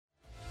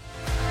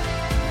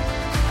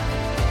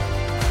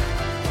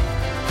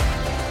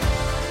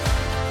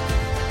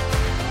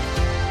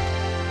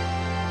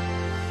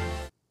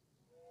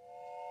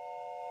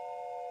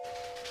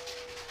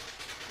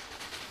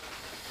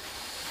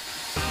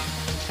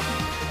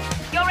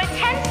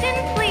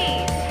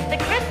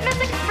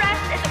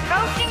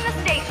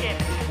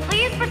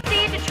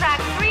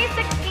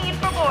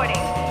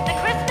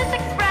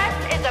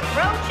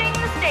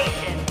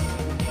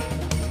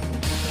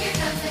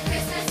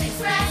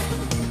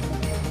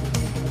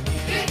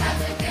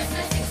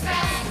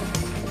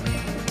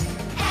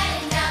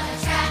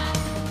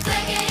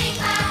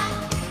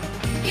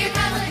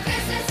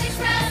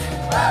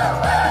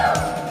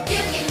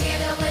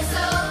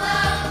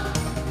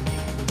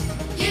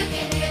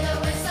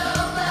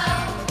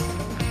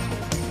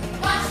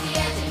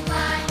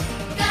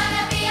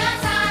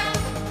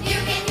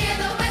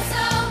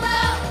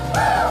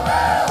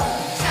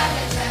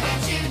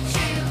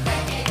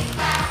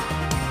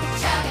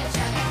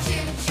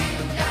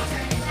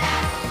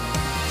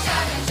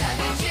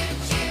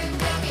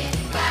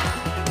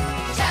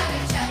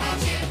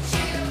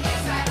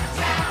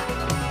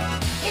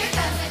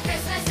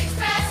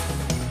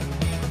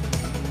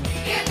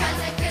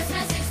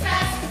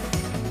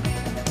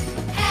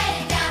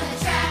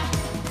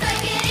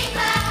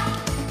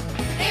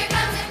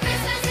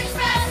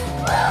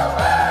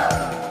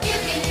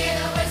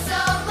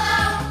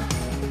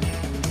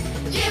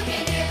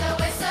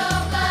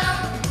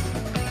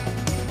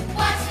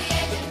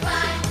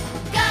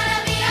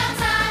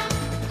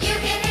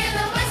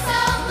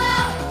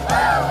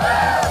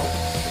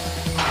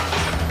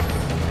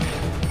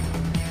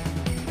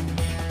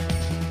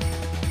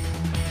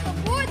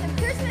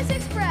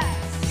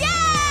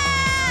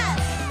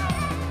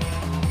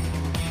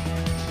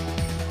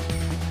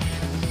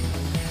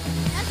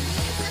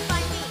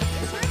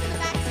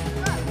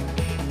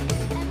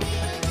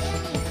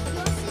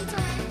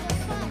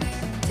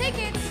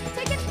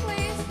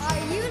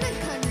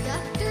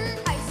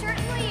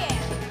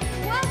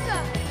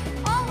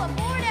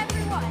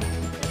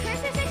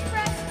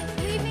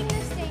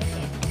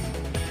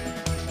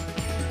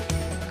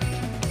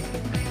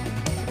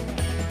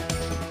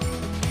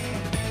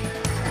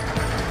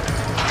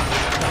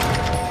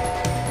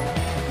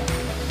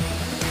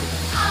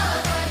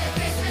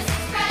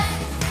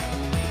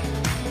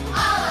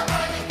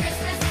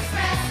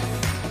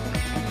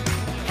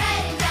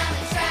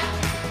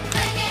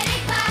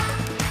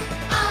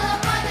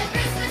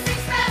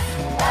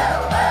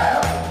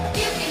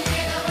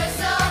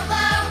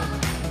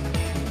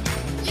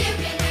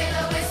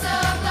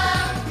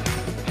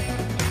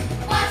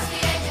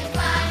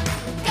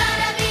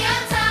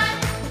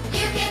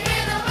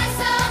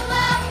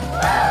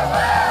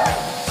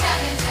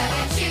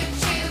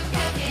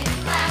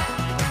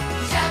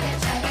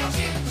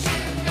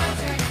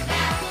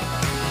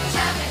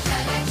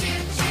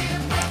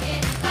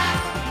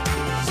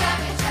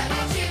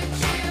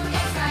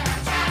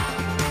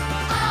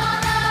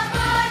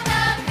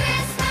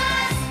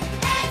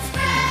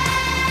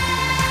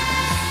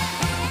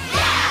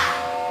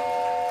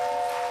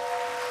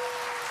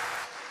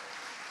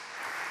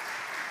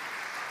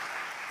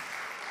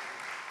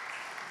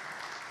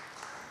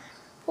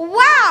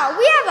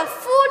have a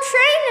full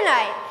train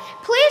tonight.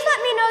 Please let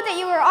me know that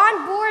you are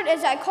on board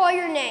as I call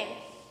your name.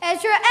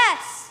 Ezra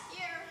S.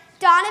 Here.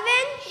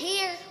 Donovan.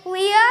 Here.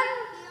 Liam.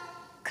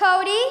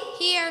 Cody.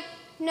 Here.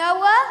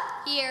 Noah.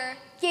 Here.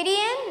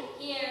 Gideon.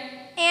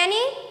 Here.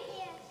 Annie.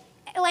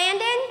 Here.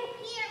 Landon.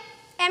 Here.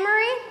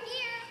 Emery.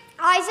 Here.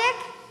 Isaac.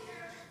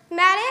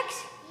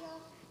 Maddox. Here.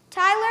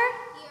 Tyler.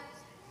 Here.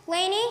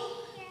 Laney.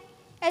 Here.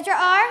 Ezra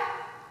R.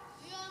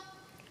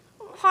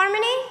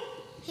 Harmony.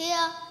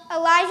 Here.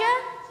 Elijah.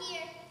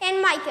 Here.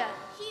 And Micah.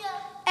 Here.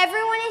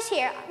 Everyone is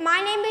here.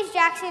 My name is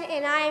Jackson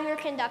and I am your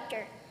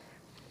conductor.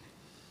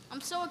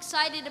 I'm so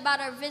excited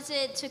about our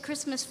visit to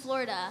Christmas,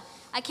 Florida.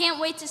 I can't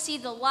wait to see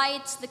the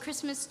lights, the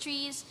Christmas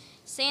trees,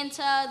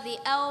 Santa, the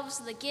elves,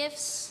 the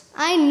gifts.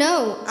 I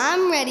know.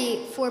 I'm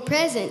ready for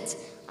presents.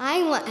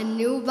 I want a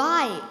new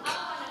bike.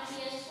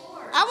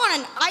 I want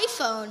an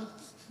iPhone.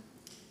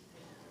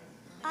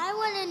 I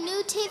want a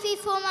new TV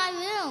for my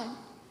room.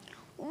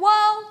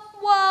 Whoa,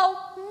 whoa,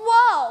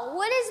 whoa.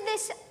 What is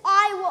this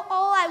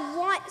all I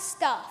want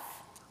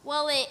stuff?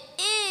 Well, it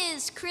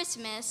is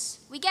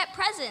Christmas. We get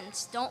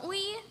presents, don't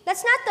we?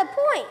 That's not the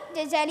point.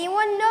 Does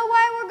anyone know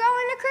why we're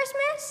going to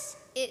Christmas?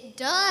 It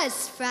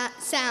does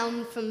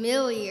sound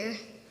familiar.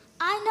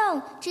 I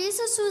know.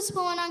 Jesus was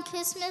born on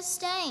Christmas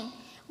Day.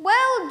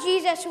 Well,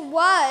 Jesus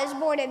was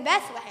born in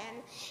Bethlehem.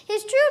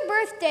 His true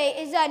birthday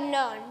is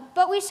unknown,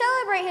 but we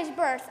celebrate his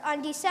birth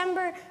on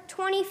December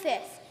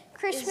 25th,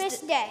 Christmas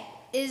Day.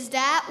 Is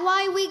that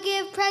why we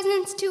give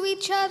presents to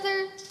each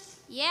other?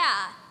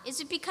 Yeah. Is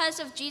it because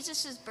of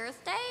Jesus'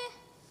 birthday?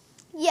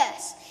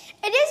 Yes,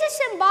 it is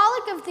a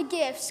symbolic of the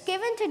gifts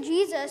given to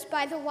Jesus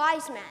by the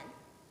wise men.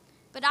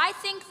 But I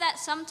think that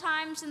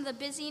sometimes in the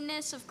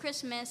busyness of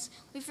Christmas,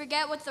 we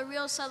forget what the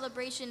real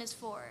celebration is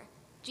for.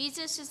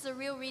 Jesus is the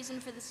real reason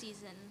for the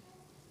season.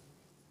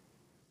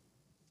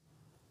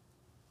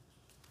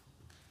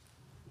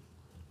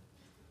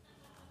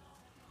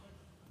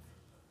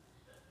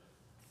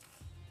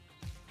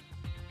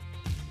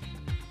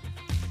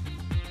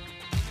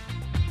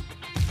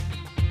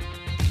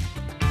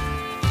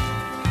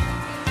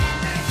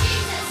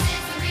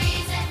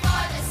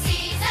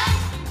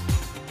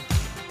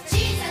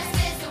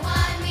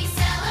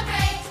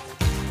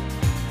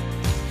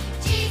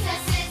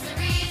 Jesus is the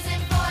reason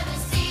for the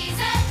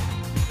season.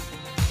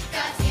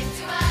 God's gift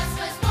to us.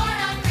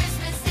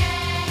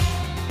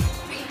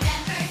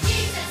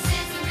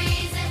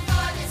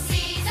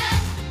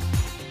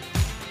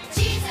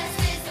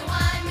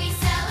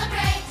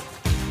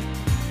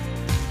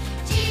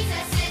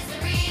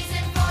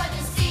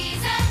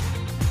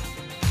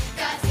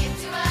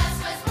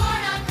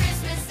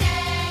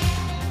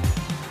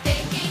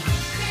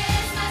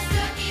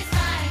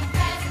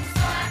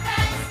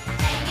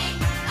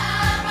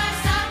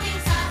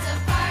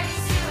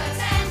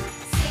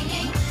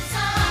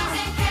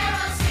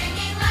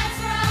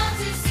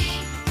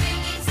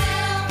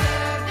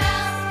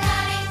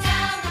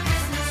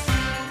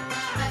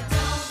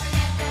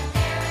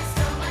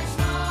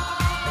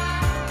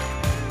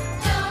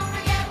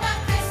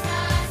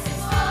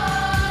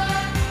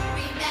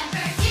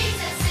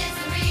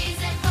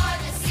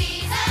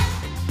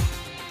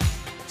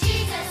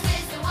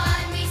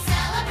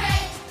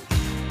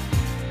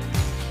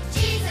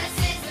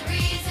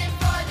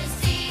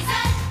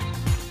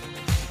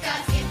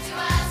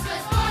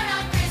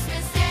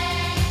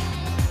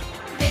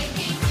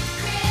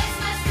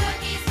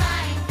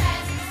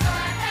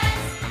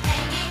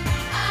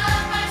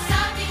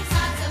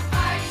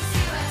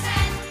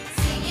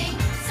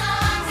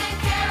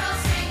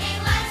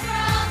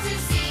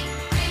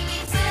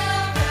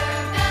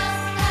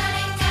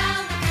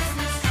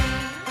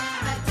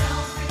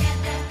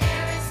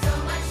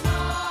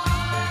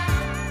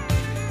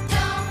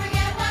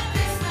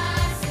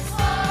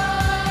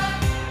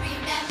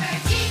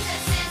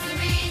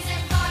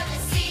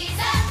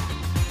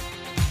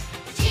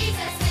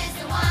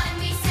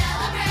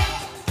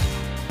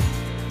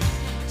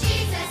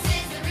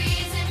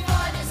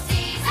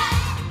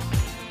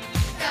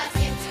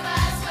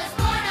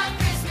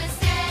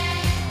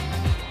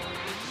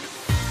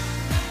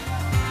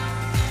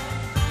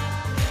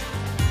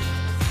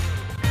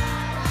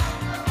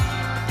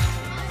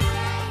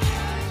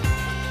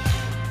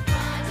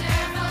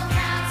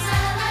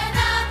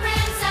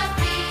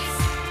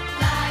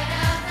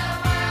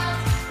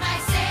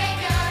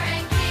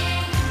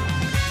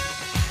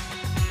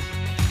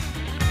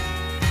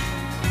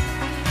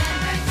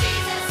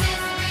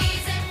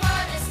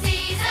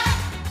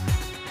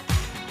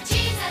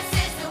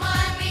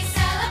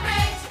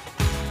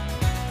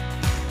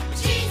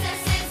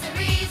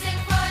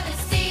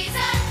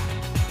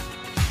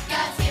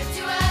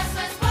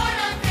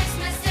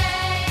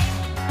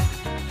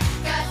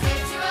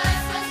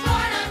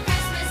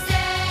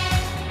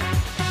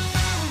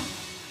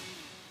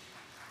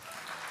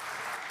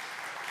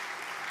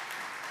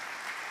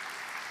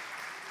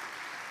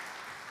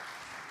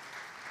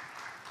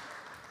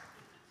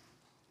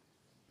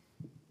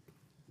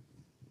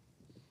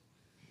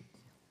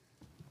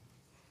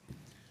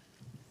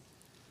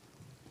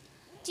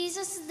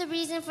 Jesus is the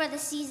reason for the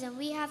season.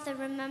 We have to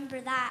remember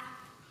that.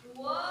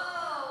 Whoa,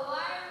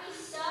 why are we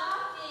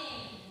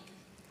stopping?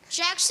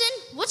 Jackson,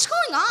 what's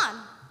going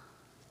on?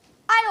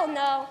 I don't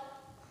know.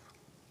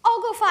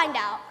 I'll go find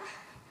out.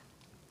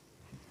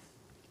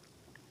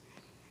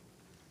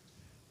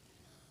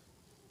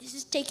 This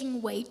is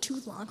taking way too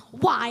long.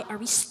 Why are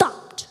we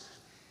stopped?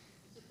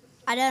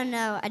 I don't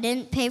know. I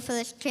didn't pay for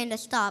this train to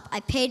stop. I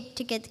paid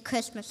to get to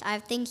Christmas. I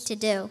have things to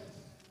do.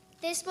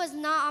 This was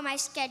not on my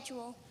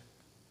schedule.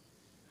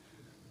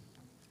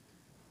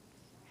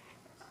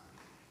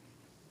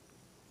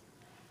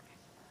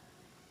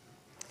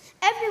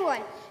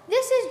 Everyone,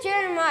 this is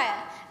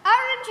Jeremiah.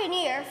 Our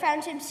engineer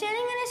found him sitting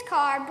in his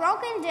car,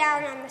 broken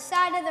down on the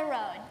side of the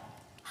road.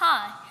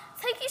 Hi,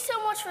 thank you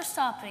so much for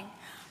stopping.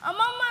 I'm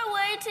on my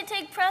way to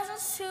take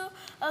presents to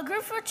a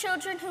group of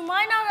children who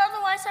might not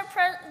otherwise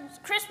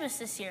have Christmas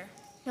this year.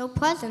 No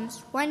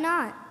presents? Why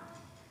not?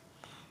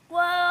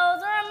 Well,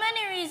 there are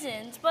many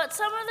reasons, but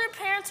some of their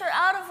parents are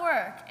out of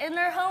work, and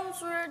their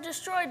homes were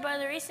destroyed by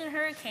the recent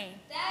hurricane.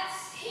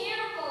 That's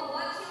terrible.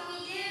 What can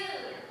we do?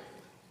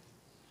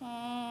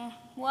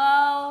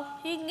 Well,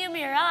 you can give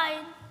me a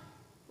ride.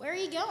 Where are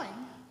you going?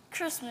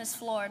 Christmas,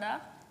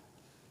 Florida.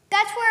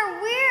 That's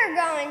where we're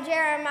going,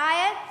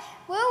 Jeremiah.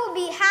 We'll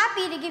be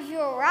happy to give you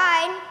a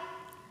ride.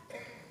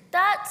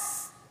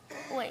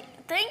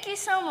 Thank you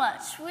so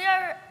much.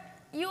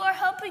 You are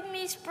helping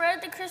me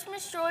spread the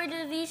Christmas joy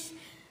to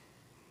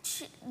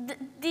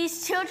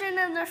these children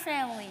and their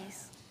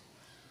families.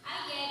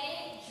 I get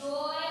it.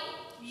 Joy,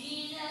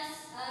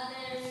 Jesus,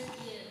 others,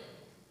 you.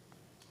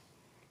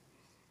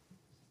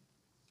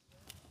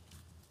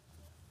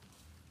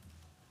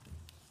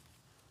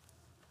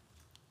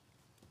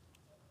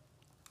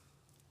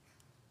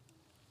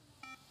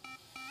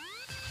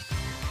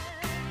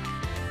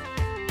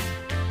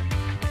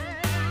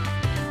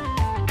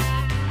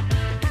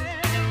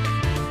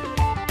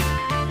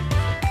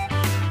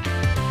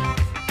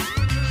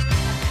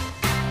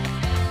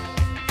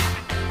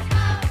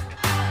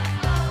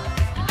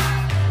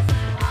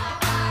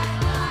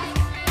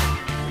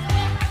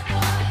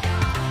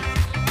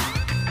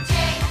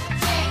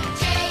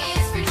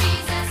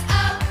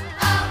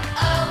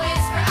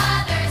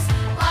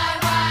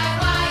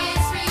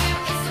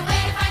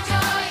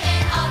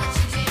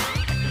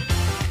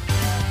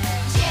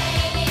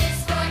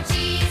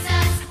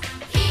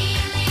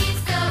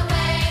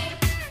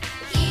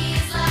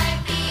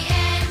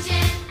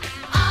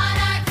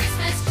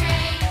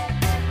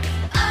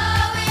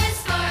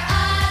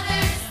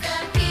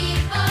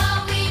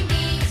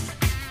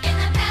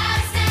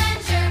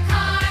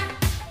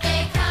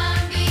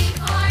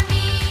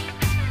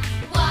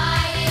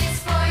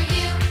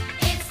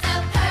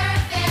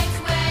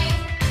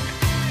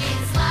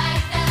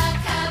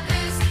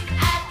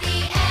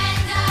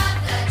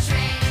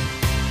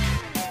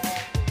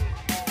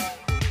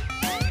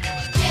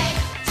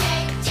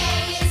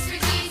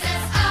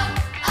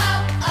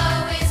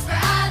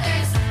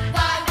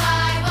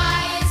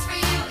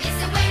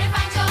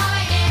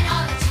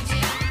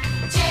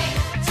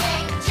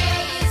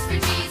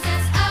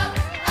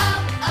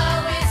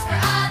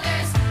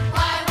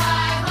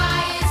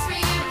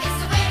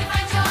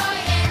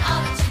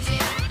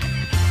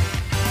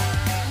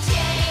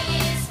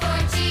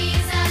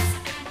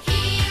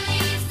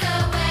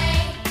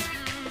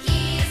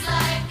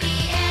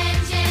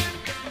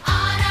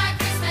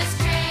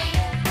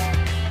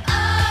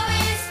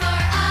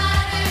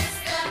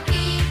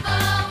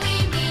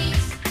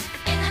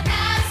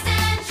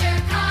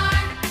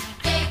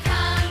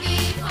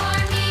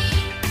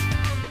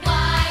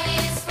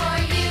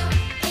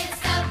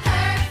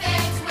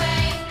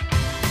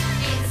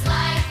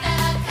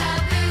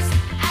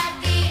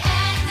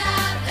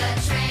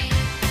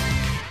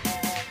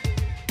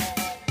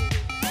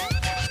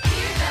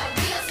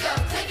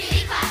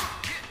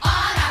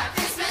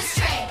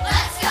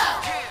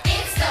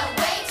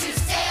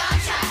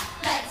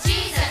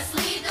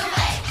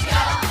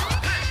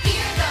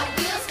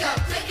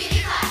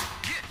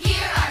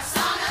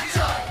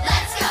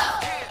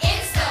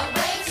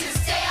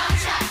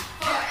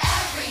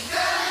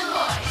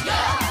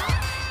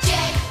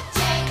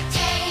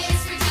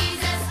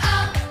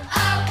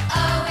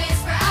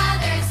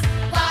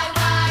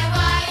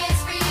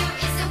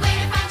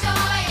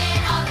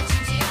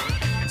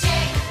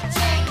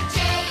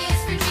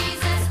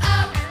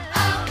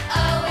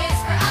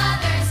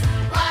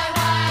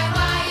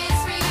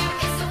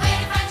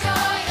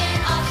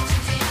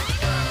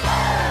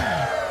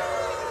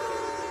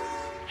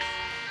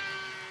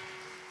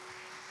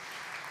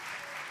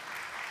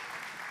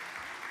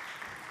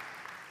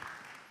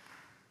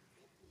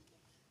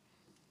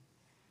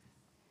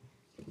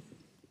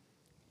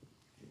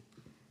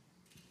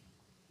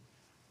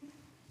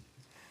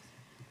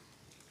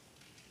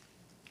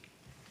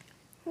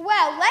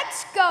 Well,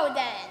 let's go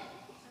then.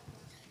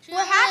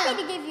 We're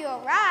happy to give you a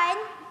ride.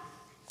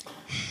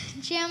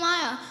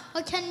 Jeremiah,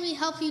 what can we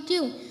help you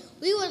do?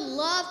 We would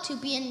love to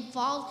be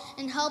involved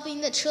in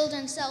helping the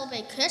children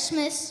celebrate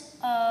Christmas.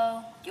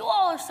 Oh, you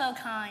all are so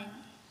kind.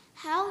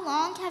 How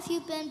long have you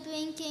been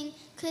bringing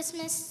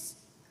Christmas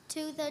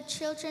to the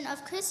children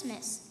of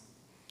Christmas?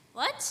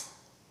 What?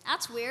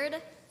 That's weird.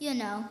 You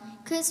know,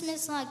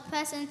 Christmas like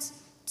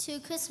presents to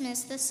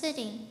Christmas the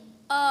city.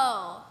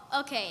 Oh,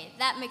 okay,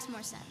 that makes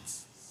more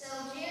sense. So,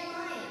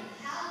 Jeremiah,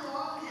 how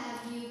long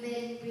have you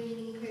been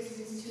bringing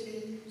Christmas to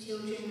the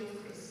children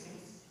of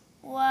Christmas?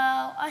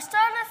 Well, I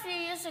started a few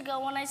years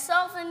ago when I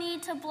saw the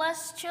need to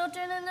bless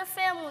children and their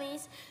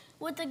families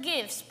with the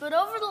gifts. But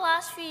over the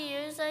last few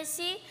years, I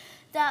see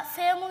that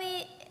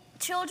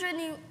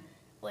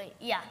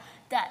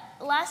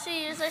last few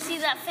years I see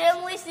that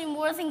families need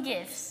more than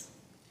gifts.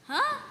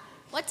 Huh?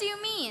 What do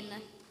you mean?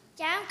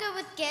 Yeah, I'm good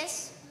with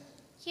gifts.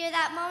 Hear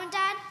that, Mom and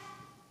Dad?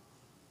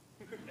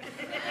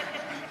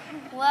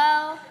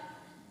 Well,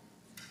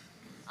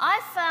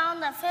 I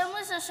found that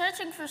families are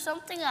searching for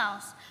something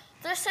else.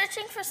 They're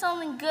searching for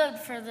something good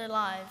for their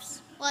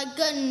lives. Like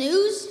good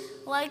news?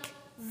 Like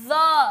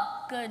the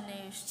good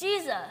news,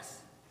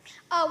 Jesus.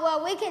 Oh,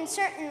 well, we can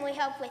certainly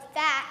help with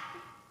that.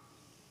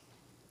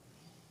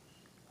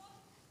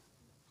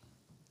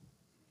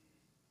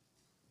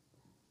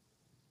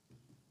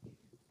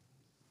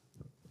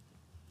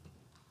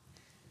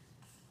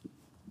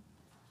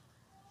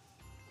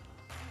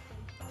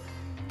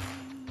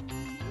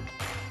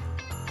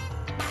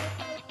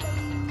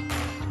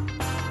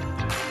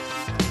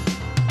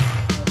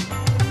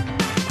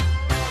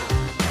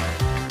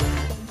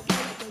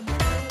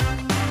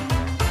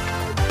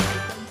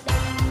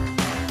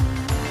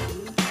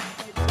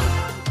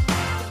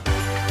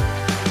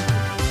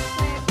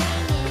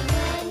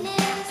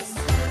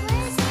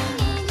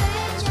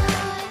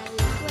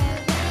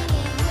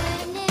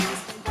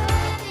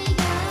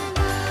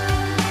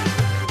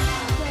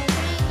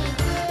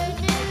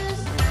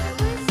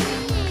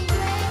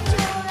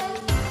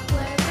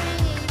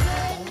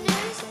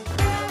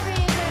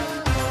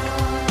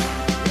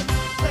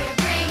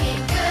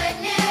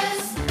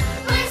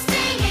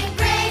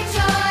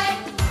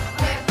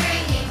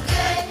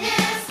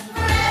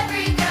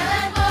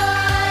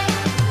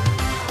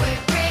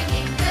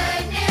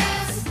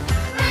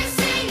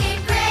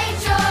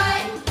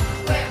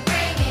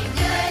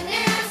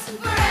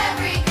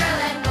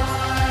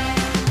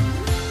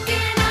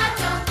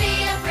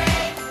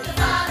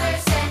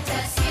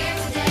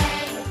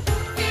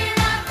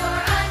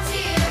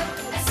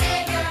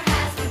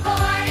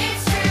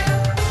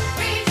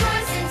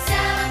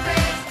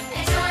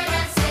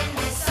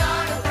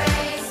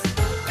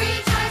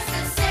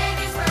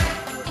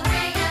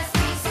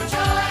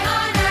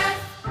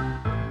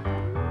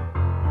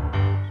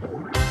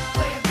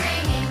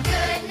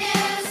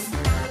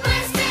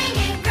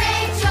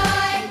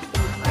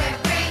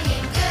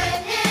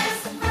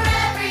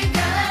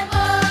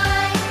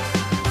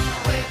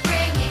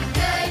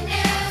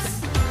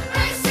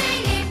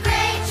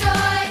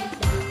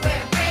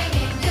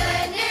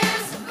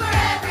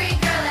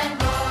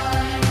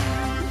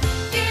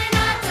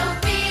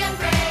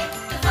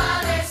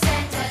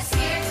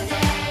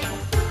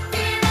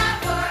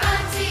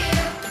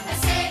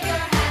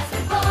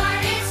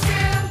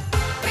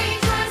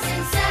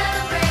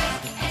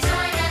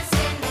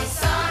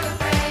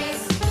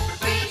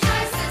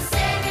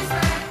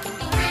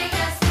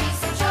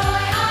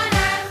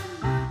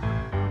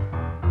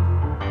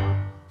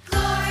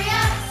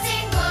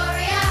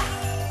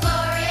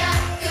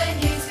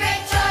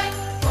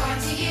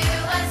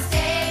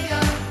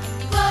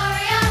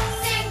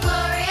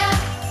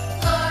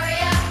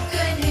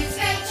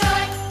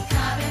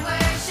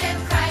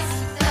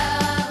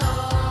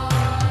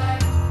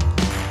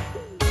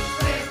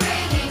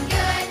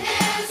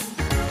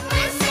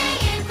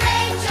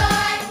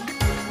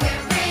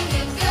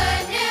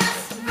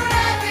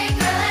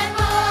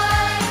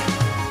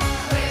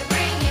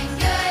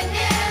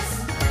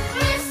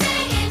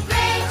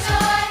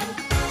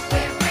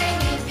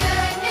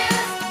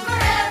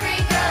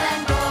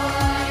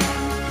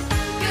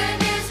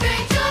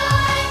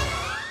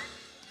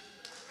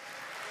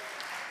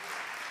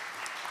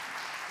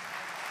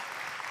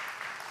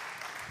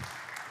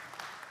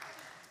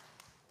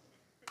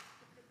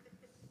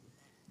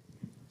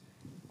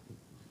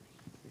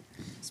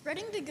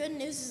 Spreading the good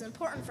news is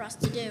important for us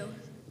to do.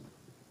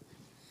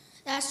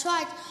 That's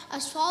right.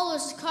 As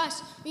followers of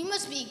Christ, we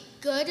must be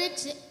good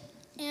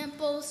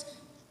examples.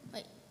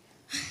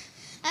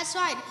 That's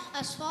right.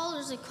 As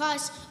followers of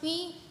Christ,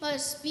 we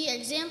must be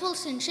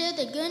examples and share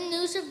the good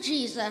news of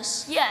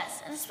Jesus.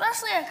 Yes, and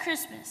especially at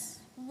Christmas.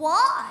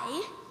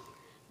 Why?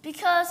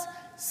 Because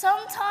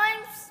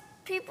sometimes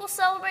people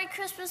celebrate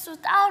Christmas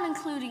without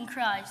including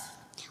Christ.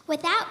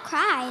 Without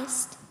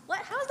Christ? What?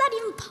 How is that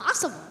even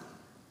possible?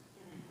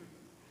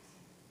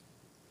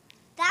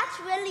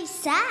 That's really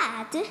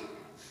sad.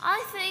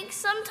 I think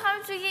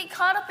sometimes we get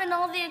caught up in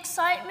all the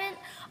excitement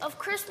of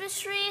Christmas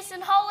trees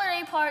and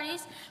holiday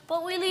parties,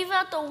 but we leave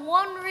out the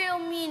one real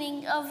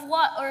meaning of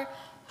what or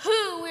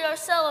who we are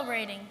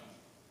celebrating.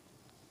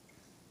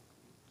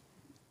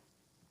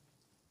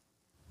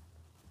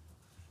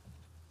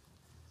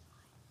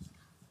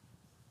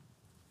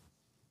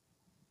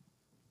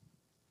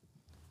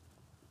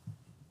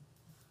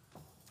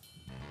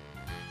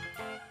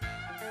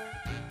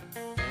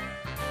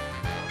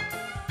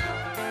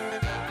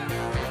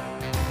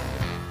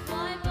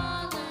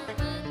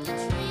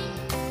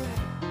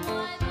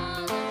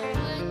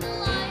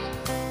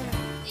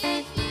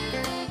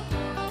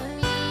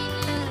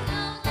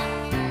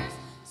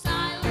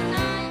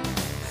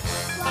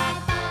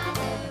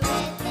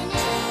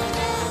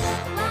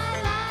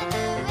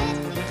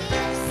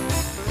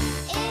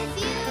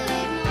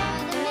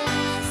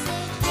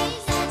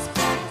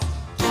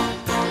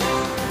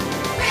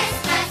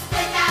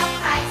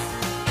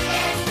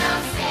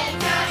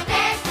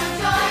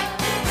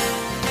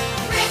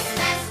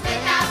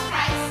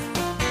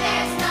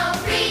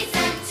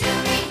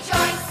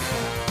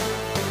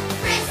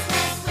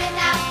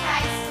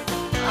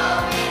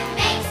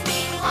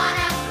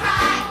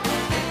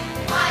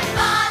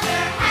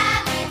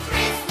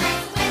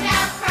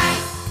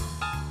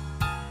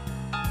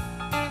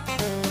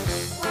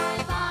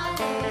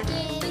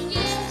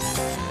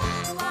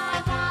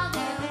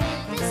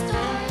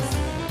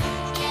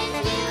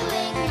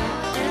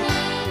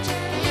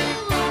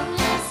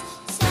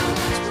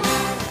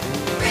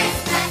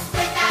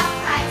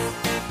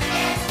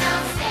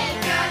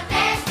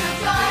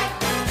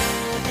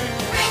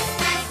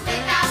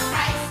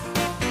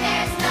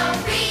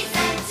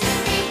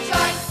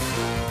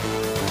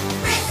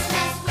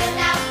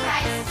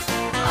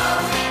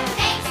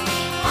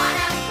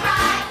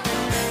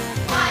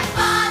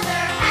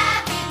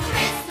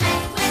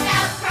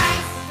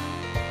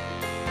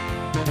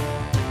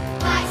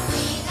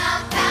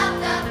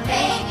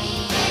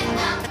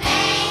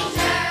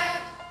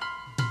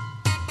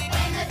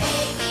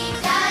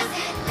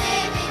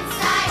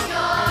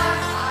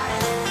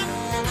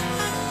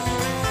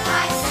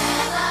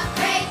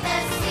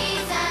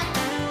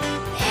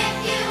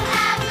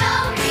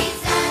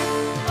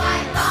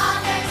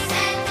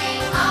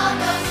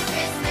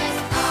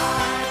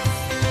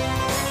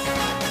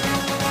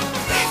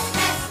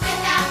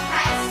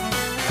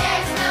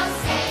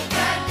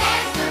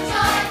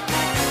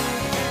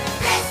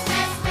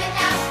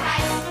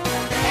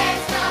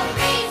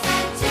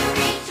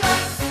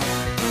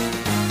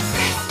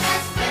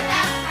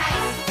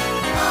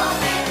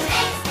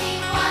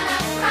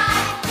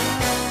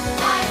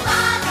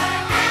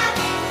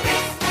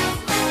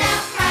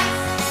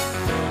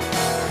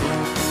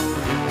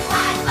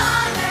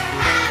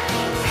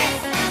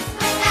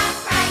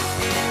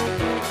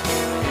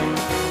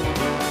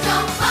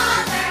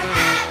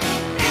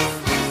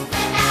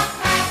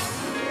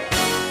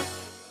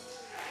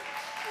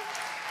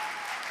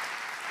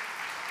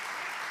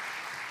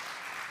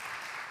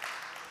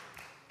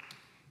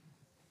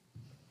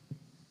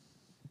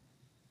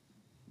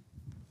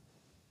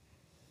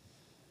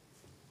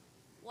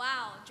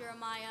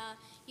 Jeremiah.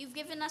 You've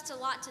given us a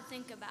lot to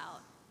think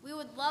about. We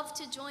would love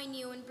to join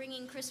you in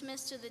bringing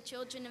Christmas to the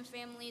children and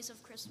families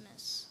of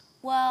Christmas.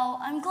 Well,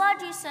 I'm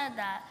glad you said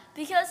that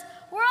because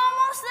we're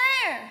almost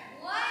there.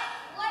 What?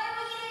 What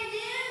are we gonna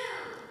do?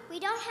 We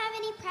don't have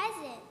any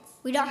presents.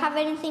 We don't have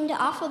anything to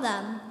offer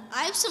them.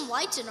 I have some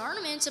lights and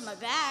ornaments in my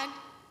bag.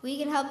 We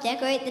can help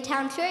decorate the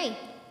town tree.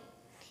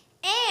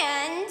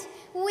 And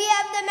we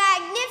have the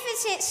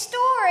magnificent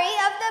story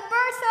of the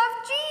birth of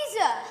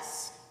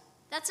Jesus.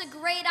 That's a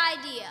great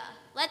idea.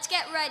 Let's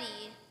get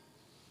ready.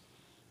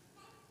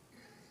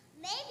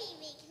 Maybe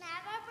we can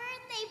have a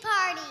birthday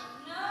party.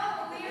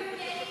 No, we're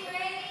getting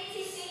ready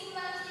to sing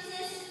about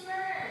Jesus'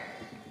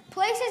 birth.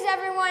 Places,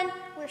 everyone,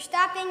 we're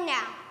stopping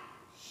now.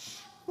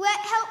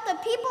 Let's help the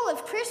people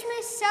of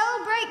Christmas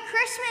celebrate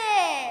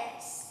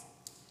Christmas.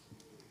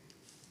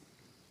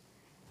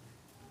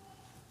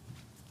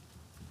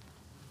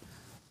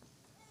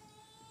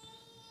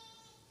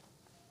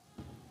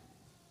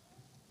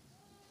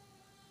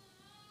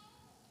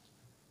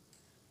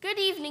 Good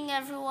evening,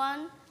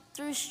 everyone.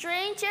 Through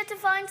strange yet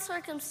divine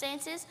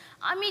circumstances,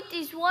 I meet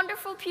these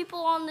wonderful people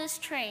on this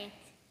train.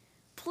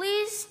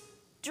 Please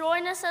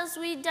join us as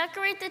we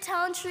decorate the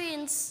town tree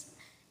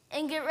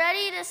and get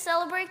ready to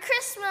celebrate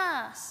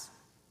Christmas.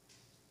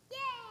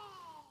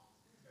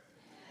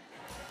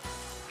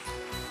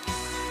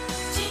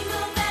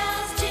 Jingle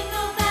bells,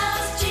 jingle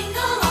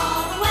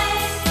all the way.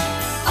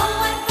 Oh,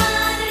 what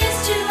fun it is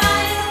to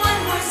ride in a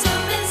one-horse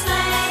open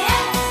sleigh.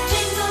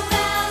 Jingle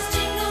bells,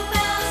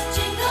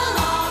 jingle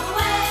all the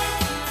way.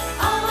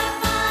 Oh, what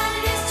fun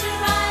it is to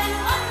ride in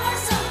a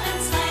one-horse open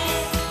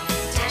sleigh.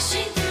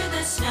 Dashing through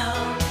the snow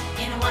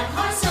in a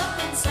one-horse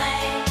open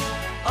sleigh.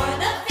 O'er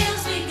the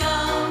fields we go,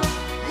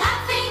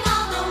 laughing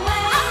all the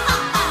way.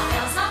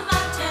 Bells on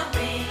bobtail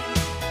ring,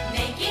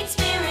 making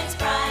spirits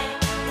bright.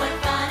 What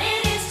fun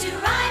it is to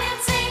ride and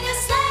sing a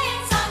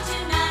sleighing song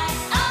tonight.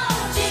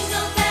 Oh,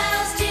 jingle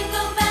bells,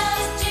 jingle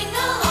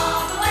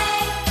all the way.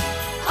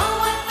 Oh,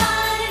 what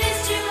fun it is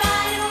to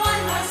ride in a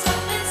one-horse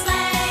open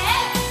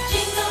sleigh.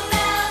 Jingle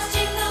bells,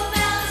 jingle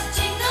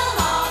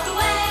all the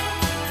way.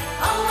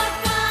 Oh, what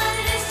fun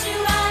it is to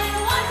ride in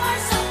a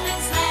one-horse open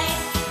sleigh.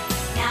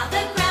 Now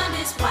the ground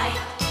is white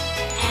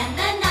and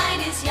the night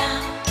is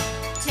young.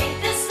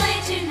 Take the sleigh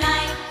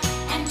tonight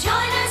and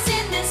join us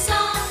in this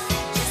song.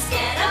 Just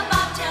get a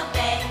bobtail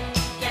bay,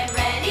 get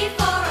ready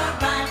for a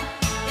run,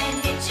 then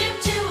hitch him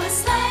to a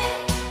sleigh,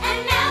 and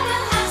now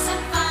we'll have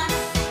some fun.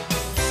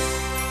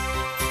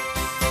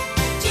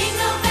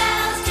 Jingle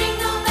bells,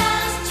 jingle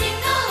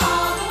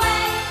all the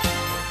way.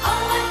 Oh,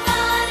 what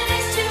fun it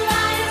is to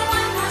ride in a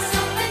one-horse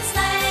open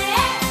sleigh.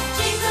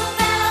 Jingle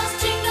bells,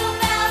 jingle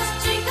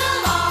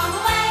all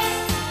the way.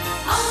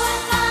 Oh, what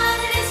fun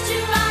it is to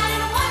ride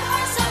in a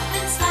one-horse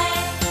open sleigh.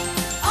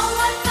 Oh,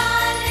 what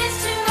fun it is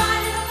to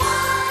ride in a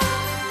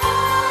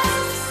one-horse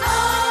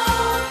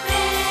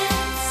open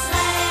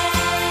sleigh.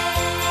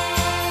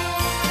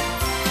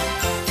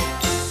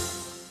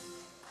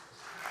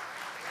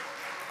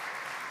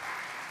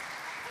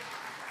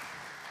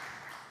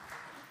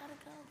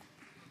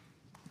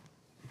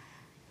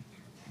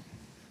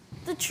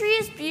 The tree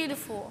is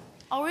beautiful.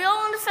 Are we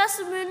all in the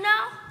festive mood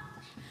now?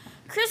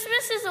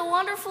 Christmas is a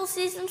wonderful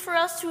season for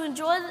us to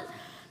enjoy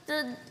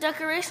the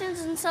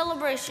decorations and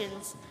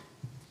celebrations.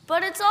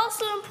 But it's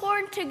also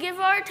important to give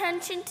our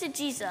attention to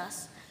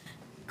Jesus.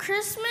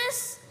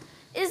 Christmas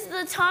is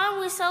the time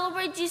we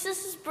celebrate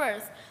Jesus'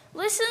 birth.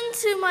 Listen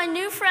to my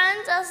new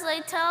friends as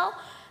they tell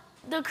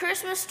the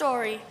Christmas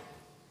story.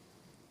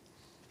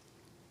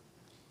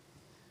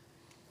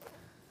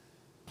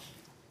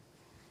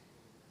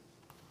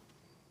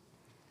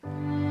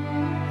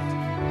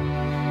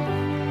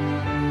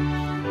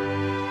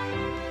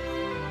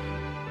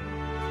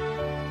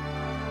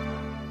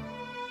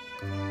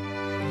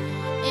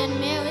 And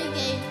Mary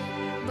gave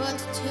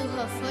birth to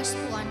her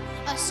firstborn,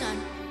 a son.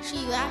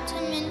 She wrapped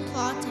him in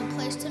cloth and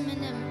placed him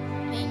in a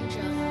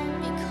manger,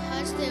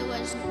 because there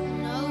was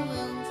no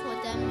room for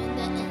them in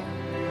the inn.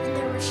 And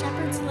there were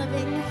shepherds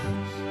living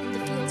in the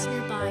fields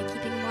nearby,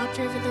 keeping watch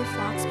over their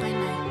flocks by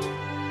night.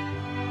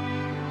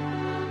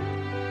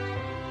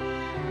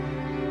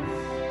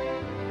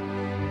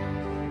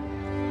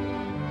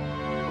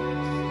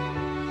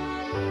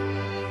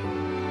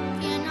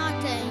 Fear not,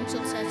 the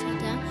angel said to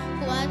them,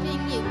 for I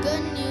bring you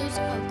good news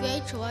of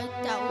great joy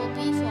that will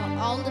be for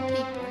all the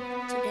people.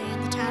 Today in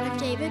the town of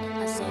David,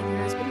 a Savior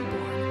has been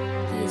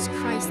born. He is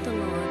Christ the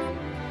Lord.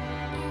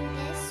 And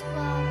this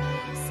will be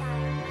a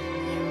sign.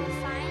 You will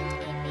find a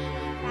baby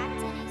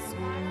wrapped in a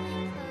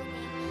swaddling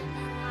clothing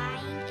and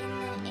lying in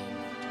the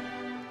manger.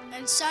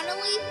 And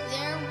suddenly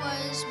there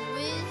was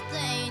with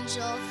the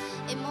angel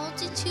a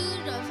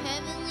multitude of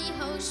heavenly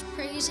hosts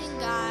praising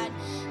God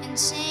and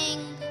saying,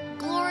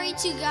 Glory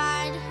to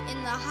God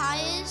in the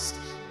highest,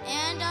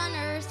 and on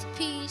earth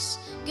peace,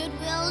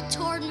 goodwill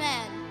toward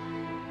men.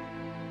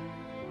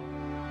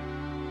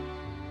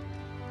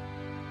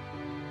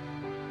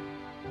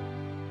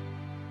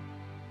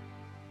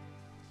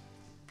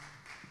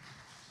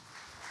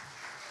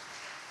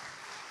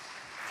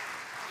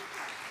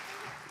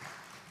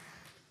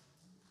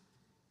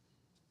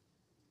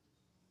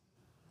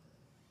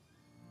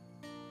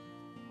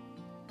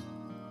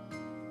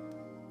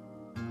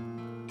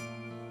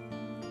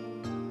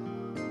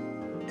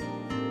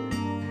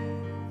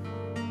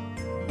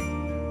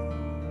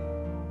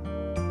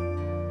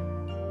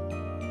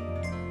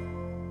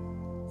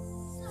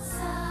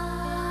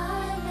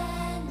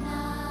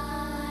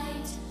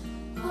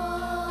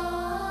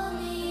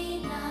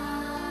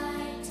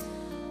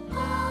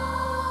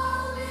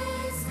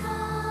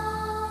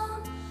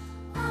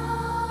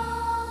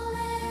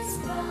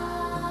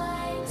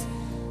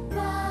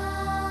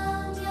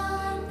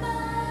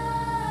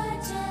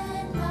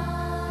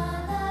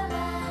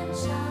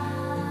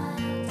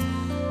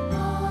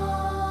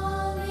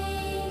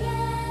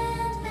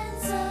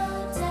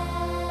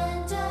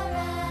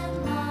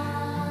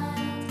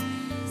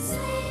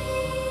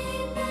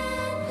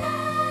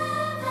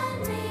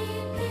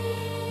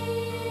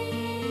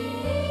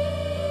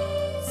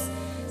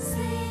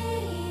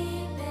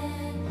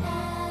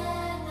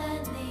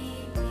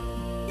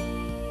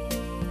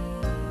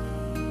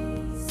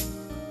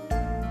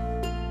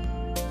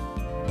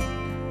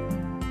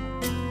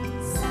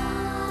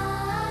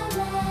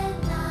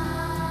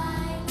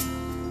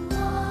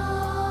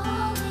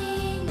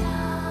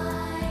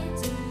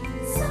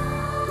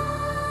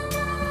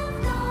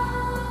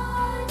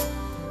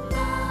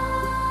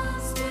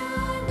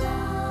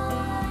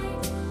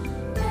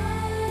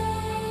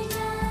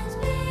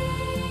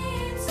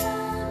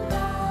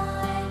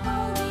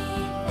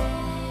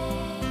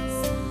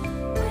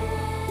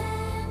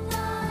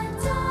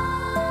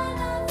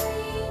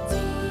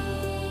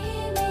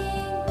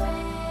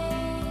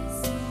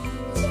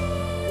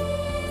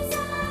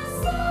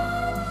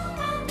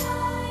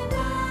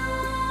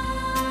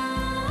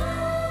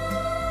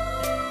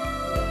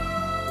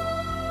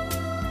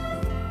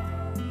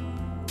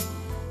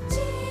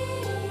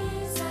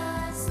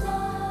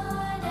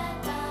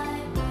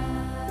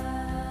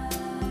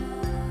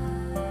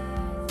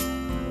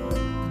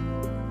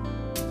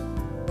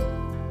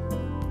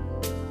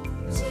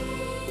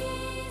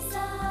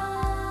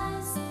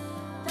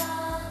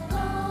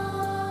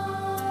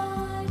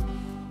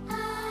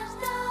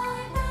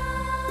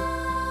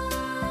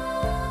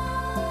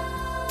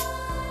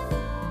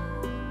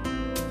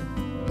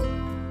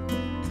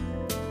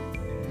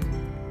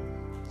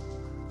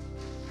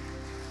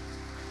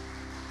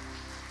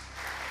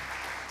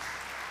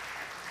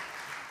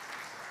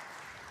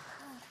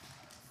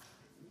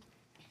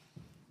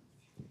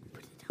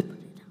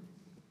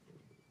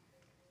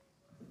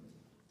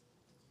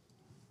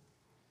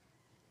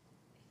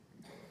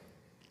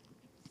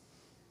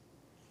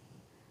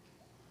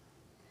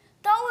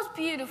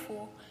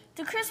 beautiful.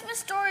 The Christmas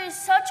story is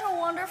such a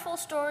wonderful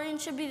story and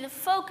should be the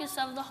focus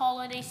of the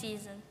holiday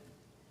season.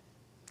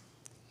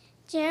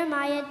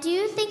 Jeremiah, do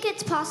you think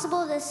it's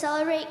possible to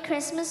celebrate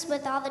Christmas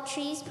with all the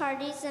trees,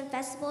 parties, and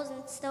festivals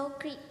and still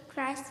keep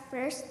Christ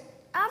first?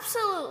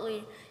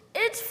 Absolutely.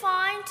 It's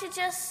fine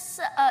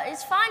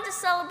to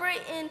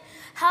celebrate and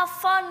have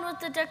fun with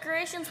the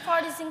decorations,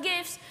 parties, and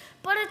gifts,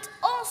 but it's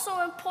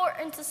also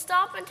important to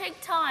stop and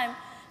take time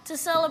to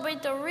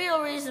celebrate the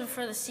real reason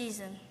for the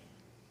season.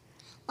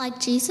 Like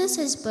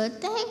Jesus'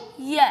 birthday?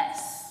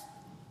 Yes.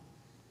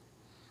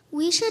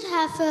 We should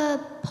have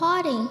a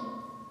party.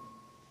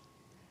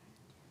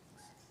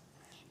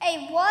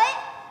 A what?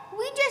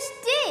 We just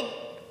did,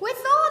 with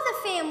all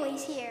the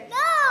families here.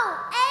 No,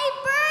 a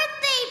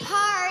birthday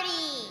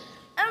party.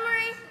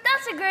 Emery,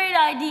 that's a great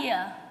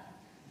idea.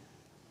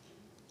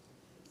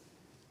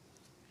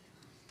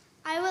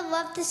 I would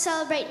love to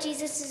celebrate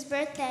Jesus'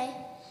 birthday.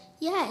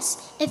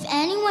 Yes, if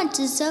anyone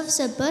deserves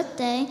a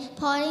birthday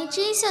party,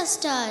 Jesus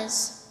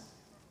does.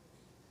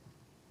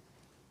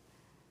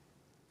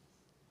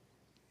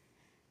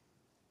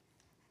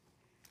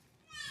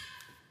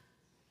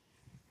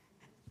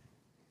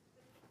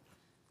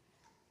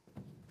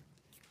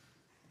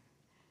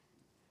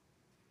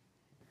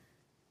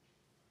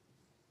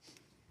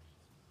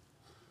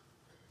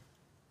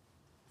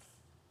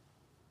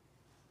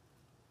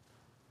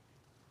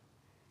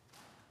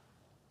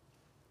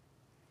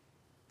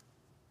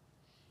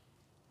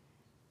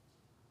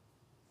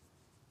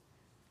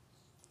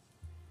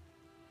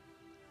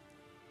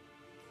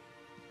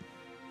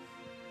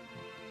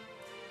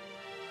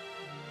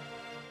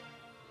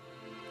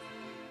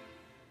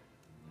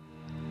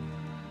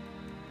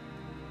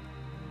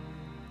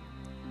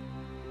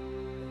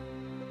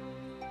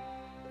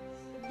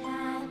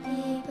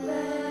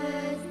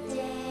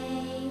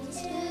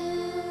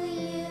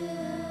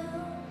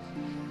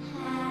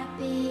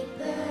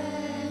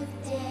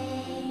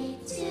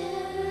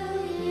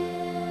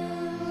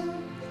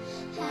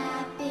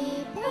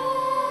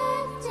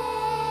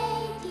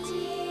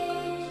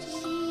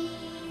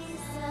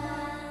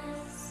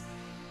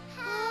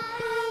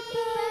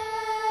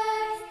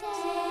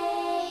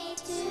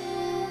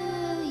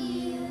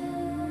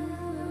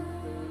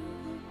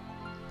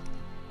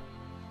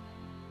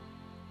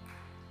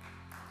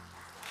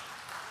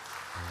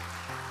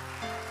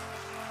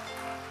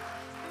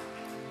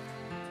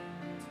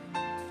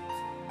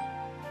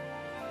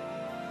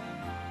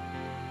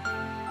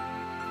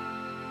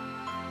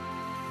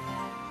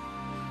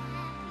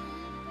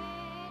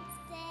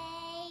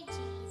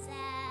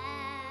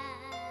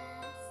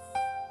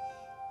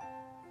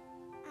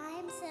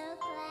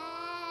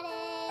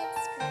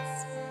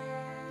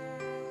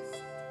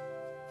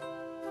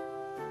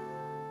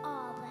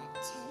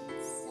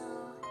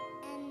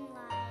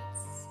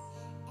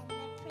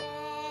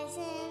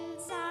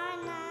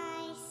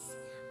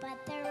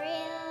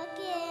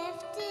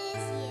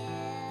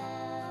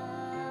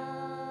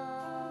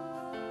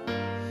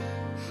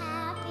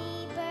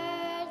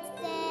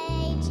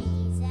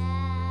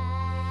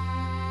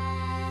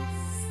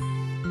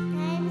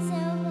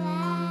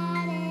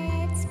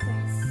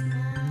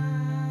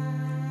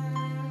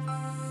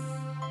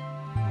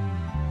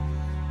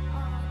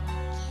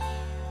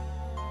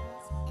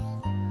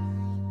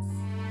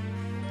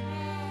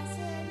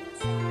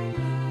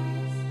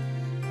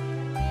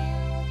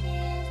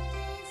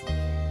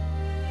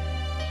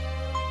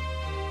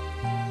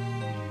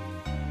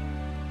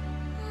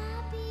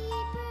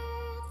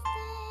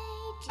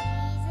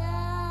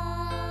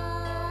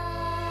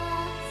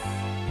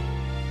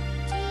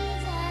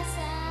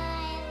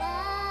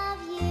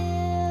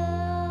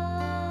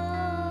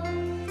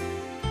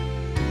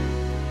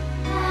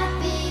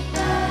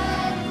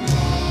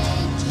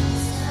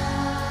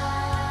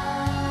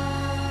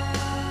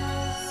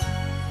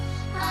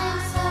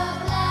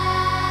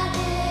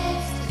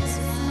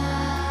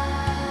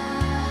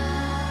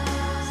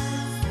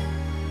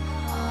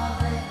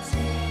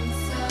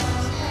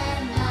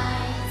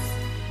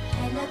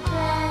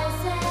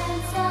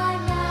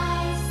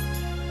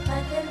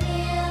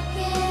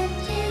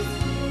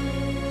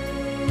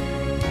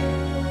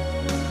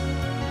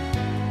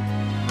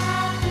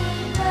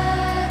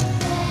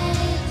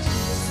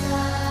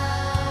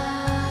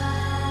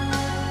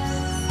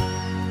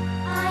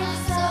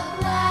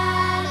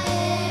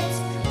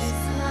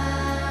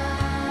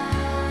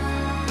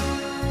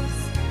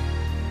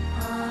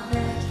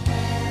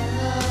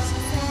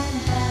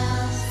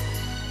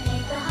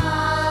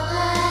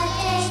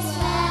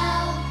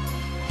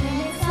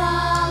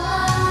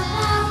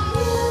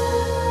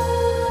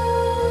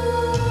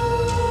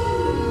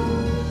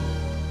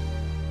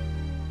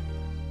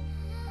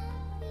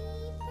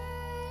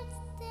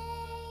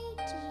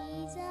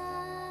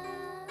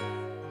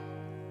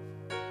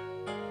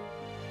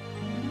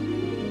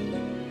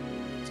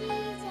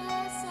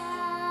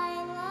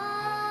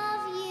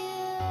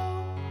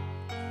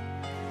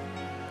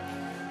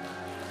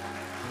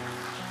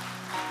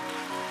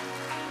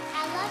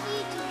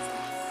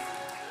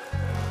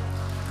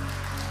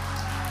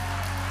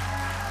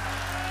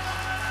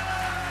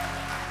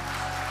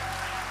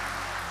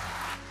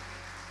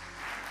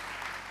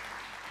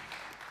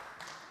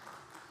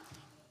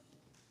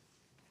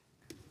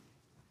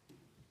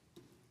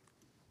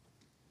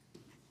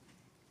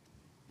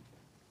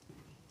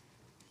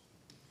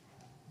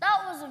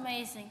 was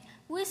amazing.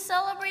 We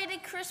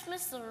celebrated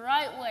Christmas the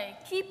right way,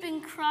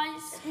 keeping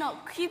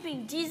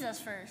Jesus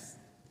first.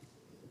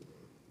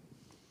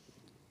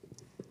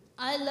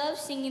 I love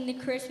singing the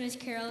Christmas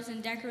carols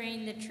and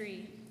decorating the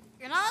tree.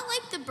 And I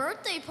like the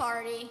birthday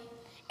party.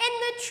 And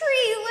the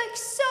tree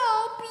looks so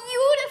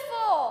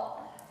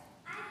beautiful.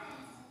 I'm going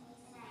to sing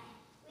tonight.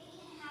 We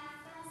can have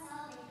fun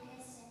celebrating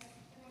Christmas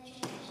in the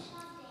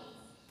traditional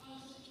days and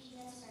keep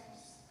Jesus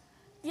first.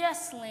 Yes,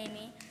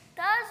 Lainey,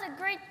 that is a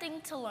great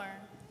thing to learn.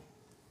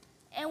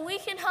 And we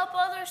can help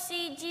others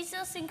see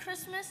Jesus in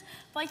Christmas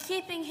by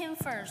keeping him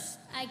first.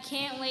 I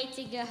can't wait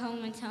to get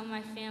home and tell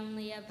my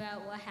family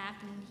about what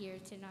happened here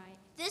tonight.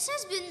 This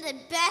has been the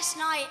best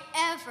night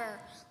ever.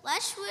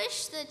 Let's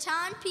wish the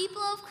town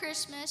people of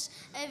Christmas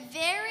a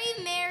very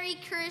Merry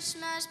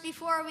Christmas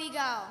before we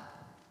go.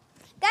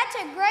 That's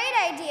a great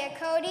idea,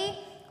 Cody.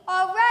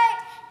 All right,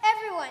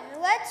 everyone,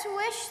 let's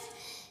wish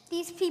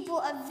these people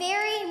a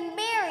very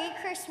Merry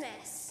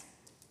Christmas.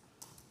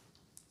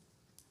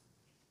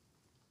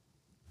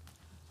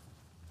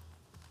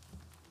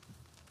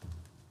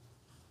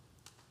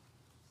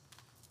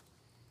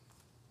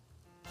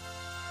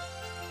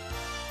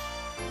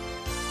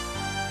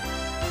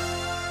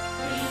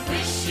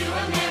 Wish you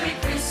a Merry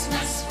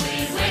Christmas.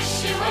 We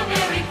wish you a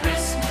Merry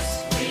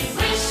Christmas. We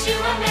wish you a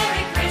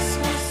Merry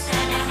Christmas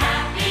and a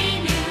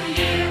Happy New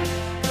Year.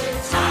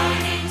 Good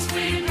tidings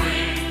we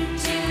bring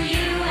to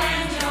you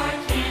and your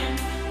kin.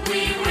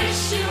 We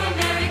wish you a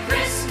Merry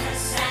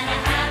Christmas and a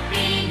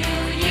Happy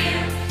New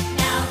Year.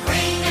 Now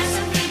bring us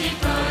some figgy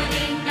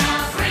pudding.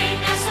 Now bring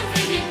us some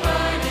figgy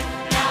pudding.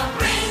 Now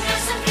bring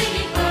us some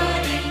figgy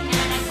pudding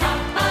and a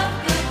cup of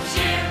good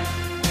cheer.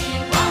 We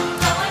won't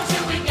go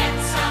until we get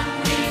some.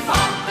 We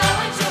won't go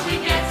until we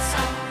get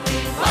some. We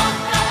won't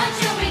go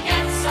until we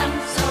get some.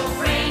 So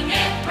bring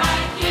it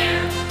right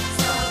here.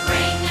 So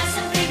bring us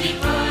some figgy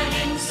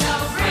pudding. So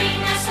bring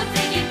us some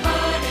figgy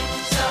pudding.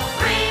 So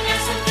bring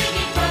us some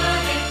figgy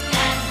pudding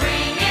and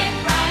bring it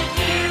right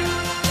here.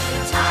 The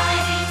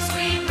tidings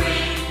we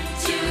bring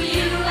to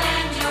you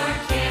and your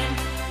kin.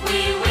 We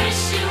wish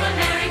you a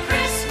Merry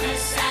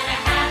Christmas and a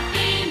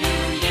Happy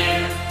New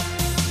Year.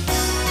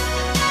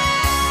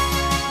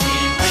 We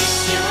wish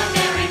you a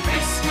Merry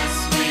Christmas.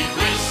 We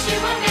wish you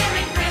a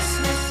Merry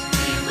Christmas.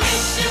 We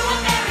wish you a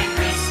Merry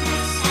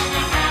Christmas and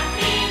a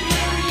Happy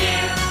New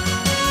Year.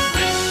 We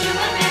wish you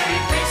a Merry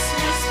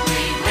Christmas.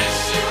 We wish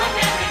you a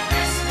Merry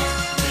Christmas.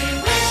 We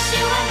wish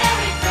you a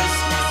Merry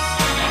Christmas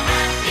and a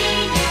Happy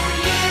New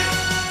Year.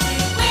 We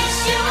wish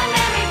you a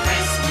Merry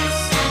Christmas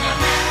and a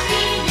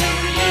Happy New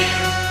Year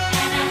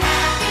and a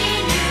Happy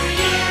New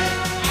Year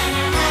and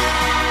a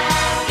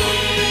Happy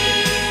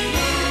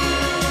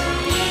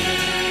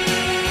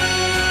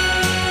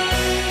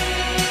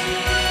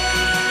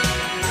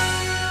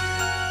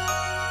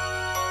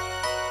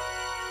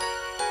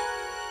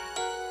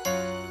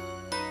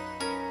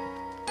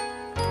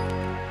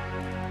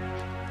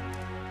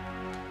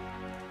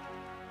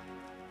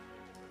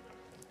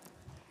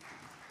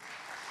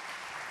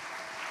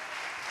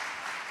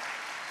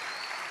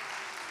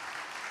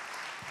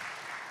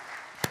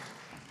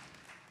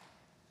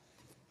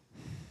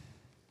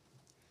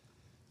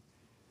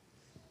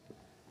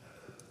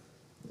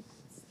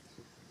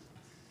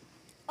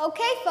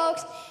Okay,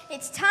 folks,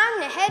 it's time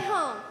to head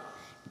home.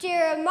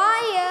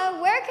 Jeremiah,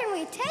 where can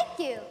we take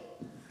you?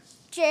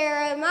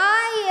 Jeremiah.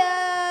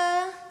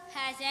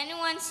 Has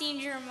anyone seen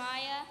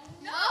Jeremiah?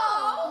 No!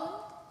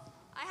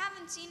 I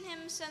haven't seen him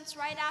since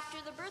right after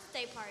the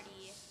birthday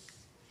party.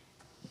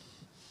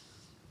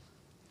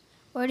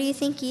 Where do you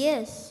think he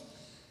is?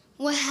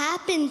 What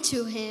happened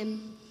to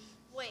him?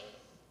 Wait,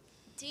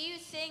 do you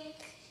think...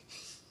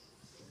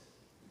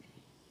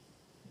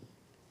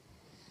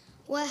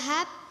 What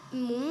happened?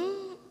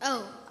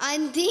 Oh,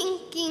 I'm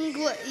thinking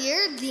what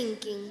you're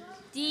thinking.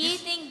 Do you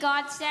think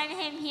God sent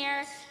him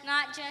here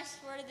not just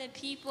for the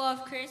people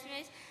of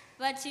Christmas,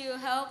 but to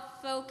help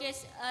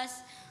focus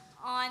us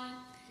on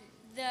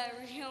the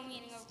real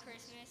meaning of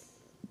Christmas?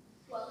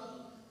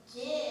 Well, he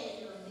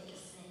did really make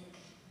us think.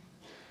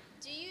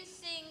 Do you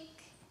think,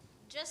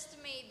 just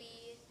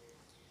maybe...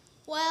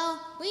 Well,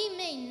 we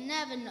may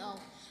never know.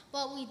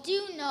 What we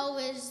do know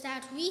is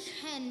that we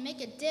can make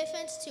a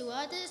difference to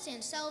others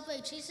and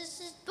celebrate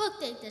Jesus'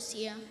 birthday this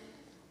year.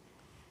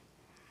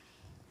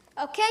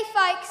 Okay,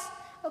 folks.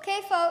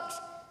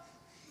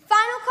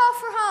 Final call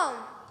for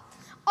home.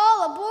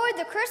 All aboard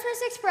the Christmas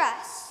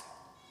Express.